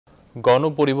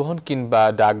গণপরিবহন কিংবা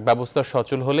ডাক ব্যবস্থা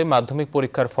সচল হলে মাধ্যমিক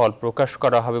পরীক্ষার ফল প্রকাশ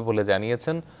করা হবে বলে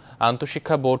জানিয়েছেন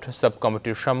আন্তঃশিক্ষা বোর্ড সাব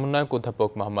কমিটির সমন্বয়ক অধ্যাপক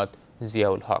মোহাম্মদ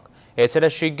জিয়াউল হক। এছাড়া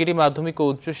শিগগিরই মাধ্যমিক ও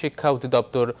উচ্চশিক্ষা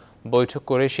অধিদপ্তর বৈঠক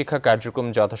করে শিক্ষা কার্যক্রম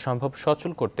যথাসম্ভব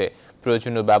সচল করতে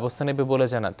প্রয়োজনীয় ব্যবস্থা নেবে বলে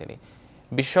জানান তিনি।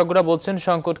 বিশেষজ্ঞরা বলছেন,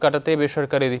 সংকট কাটাতে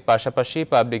বেসরকারির পাশাপাশি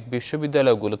পাবলিক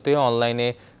বিশ্ববিদ্যালয়গুলোতে অনলাইনে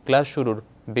ক্লাস শুরুর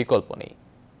বিকল্প নেই।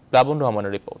 প্লাবন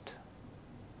রহমানের রিপোর্ট।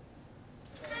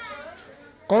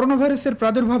 করোনা ভাইরাসের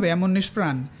প্রাদুর্ভাবে এমন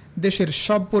নিষ্প্রাণ দেশের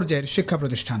সব পর্যায়ের শিক্ষা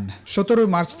প্রতিষ্ঠান। 17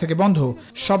 মার্চ থেকে বন্ধ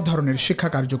সব ধরনের শিক্ষা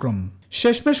কার্যক্রম।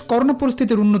 শেষমেশ করোনা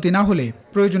পরিস্থিতির উন্নতি না হলে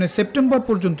প্রয়োজনে সেপ্টেম্বর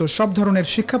পর্যন্ত সব ধরনের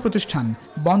শিক্ষা প্রতিষ্ঠান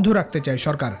বন্ধ রাখতে চায়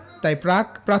সরকার। তাই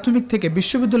প্রাথমিক থেকে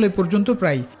বিশ্ববিদ্যালয় পর্যন্ত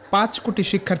প্রায় 5 কোটি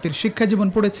শিক্ষার্থীর শিক্ষাজীবন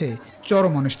পড়েছে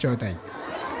চরম অনিশ্চয়তায়।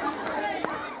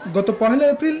 গত 1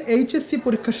 এপ্রিল এইচএসসি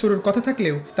পরীক্ষা শুরুর কথা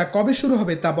থাকলেও তা কবে শুরু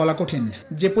হবে তা বলা কঠিন।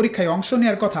 যে পরীক্ষায় অংশ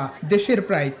নেওয়ার কথা দেশের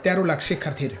প্রায় 13 লাখ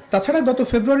শিক্ষার্থীর। তাছাড়া গত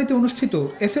ফেব্রুয়ারিতে অনুষ্ঠিত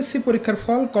এসএসসি পরীক্ষার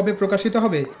ফল কবে প্রকাশিত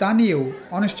হবে তা নিয়েও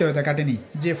অনিশ্চয়তা কাটেনি।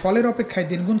 যে ফলের অপেক্ষায়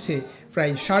দিন গুনছে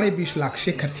প্রায় 20.5 লাখ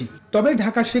শিক্ষার্থী। তবে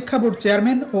ঢাকা শিক্ষা বোর্ড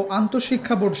চেয়ারম্যান ও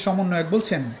আন্তঃশিক্ষা বোর্ড সমন্বয়ক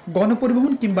বলছেন,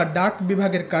 গণপরিবহন কিংবা ডাক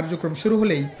বিভাগের কার্যক্রম শুরু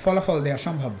হলেই ফলাফল দেওয়া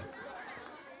সম্ভব।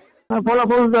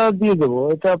 ফলাফল দিয়ে দেবো।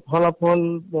 এটা ফলাফল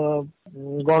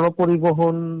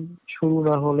গণপরিবহন শুরু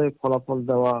না হলে ফলাফল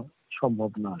দেওয়া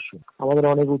সম্ভব না। আসলে আমাদের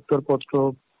অনেক উত্তরপত্র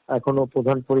এখনো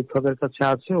প্রধান পরীক্ষকের কাছে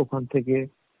আছে, ওখান থেকে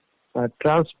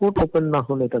ট্রান্সপোর্ট ওপেন না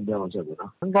হলে এটা দেওয়া যাবে না।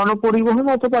 গণপরিবহন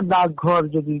অথবা ডাকঘর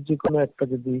যদি যে কোনো একটা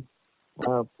যদি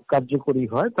কার্যকরী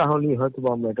হয় তাহলেই হয়তো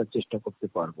আমরা এটা চেষ্টা করতে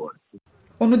পারবো আর কি।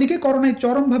 অন্যদিকে করোনায়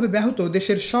চরমভাবে ব্যাহত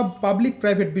দেশের সব পাবলিক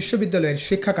প্রাইভেট বিশ্ববিদ্যালয়ের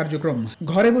শিক্ষা কার্যক্রম।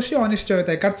 ঘরে বসে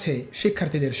অনিশ্চয়তায় কাটছে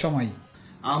শিক্ষার্থীদের সময়।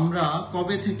 আমরা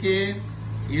কবে থেকে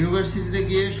ইউনিভার্সিটিতে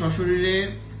গিয়ে সশরীরে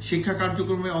শিক্ষা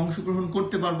কার্যক্রমে অংশগ্রহণ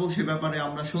করতে পারবো সে ব্যাপারে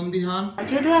আমরা সন্দিহান।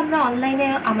 যদিও আমরা অনলাইনে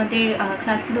আমাদের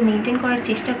ক্লাসগুলো মেইনটেইন করার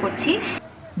চেষ্টা করছি।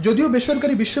 যদিও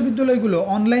বেসরকারি বিশ্ববিদ্যালয়গুলো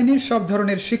অনলাইনে সব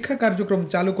ধরনের শিক্ষা কার্যক্রম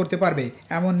চালু করতে পারবে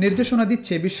এমন নির্দেশনা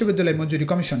দিচ্ছে বিশ্ববিদ্যালয় মঞ্জুরি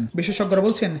কমিশন। বিশেষজ্ঞরা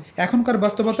বলছেন, এখনকার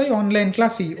বাস্তবতায় অনলাইন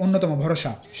ক্লাসই অন্যতম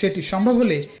ভরসা। সেটি সম্ভব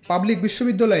হলে পাবলিক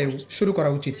বিশ্ববিদ্যালয়েও শুরু করা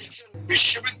উচিত।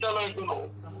 বিশ্ববিদ্যালয়গুলো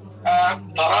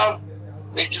তারা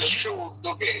নিজস্ব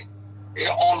উদ্যোগে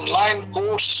অনলাইন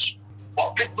কোর্স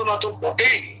পাবলিক গুলো তো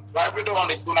বটেই, প্রাইভেটও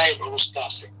অনেক গুণাই ব্যবস্থা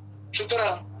আছে।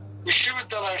 সুতরাং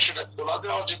বিশ্ববিদ্যালয়ে সেটা খোলা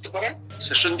দেওয়া যেতে পারে।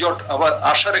 সেশন জট আবার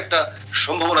আসার একটা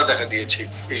সম্ভাবনা দেখা দিয়েছে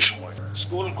এই সময়।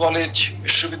 স্কুল, কলেজ,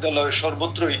 বিশ্ববিদ্যালয়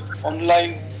সর্বত্রই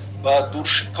অনলাইন বা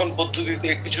দূরশিক্ষণ পদ্ধতিতে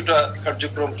কিছুটা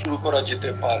কার্যক্রম শুরু করা যেতে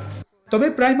পারে। তবে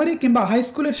প্রাইমারি কিংবা হাই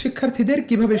স্কুলের শিক্ষার্থীদের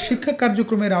কিভাবে শিক্ষা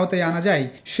কার্যক্রমের আওতায় আনা যায়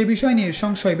সে বিষয় নিয়ে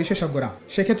সংশয় বিশেষজ্ঞরা।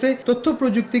 সেক্ষেত্রে তথ্য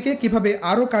প্রযুক্তিকে কিভাবে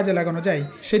আরও কাজে লাগানো যায়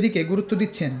সেদিকে গুরুত্ব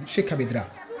দিচ্ছেন শিক্ষাবিদরা।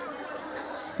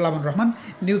 প্লাবন রহমান,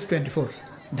 নিউজ 24,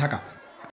 ঢাকা।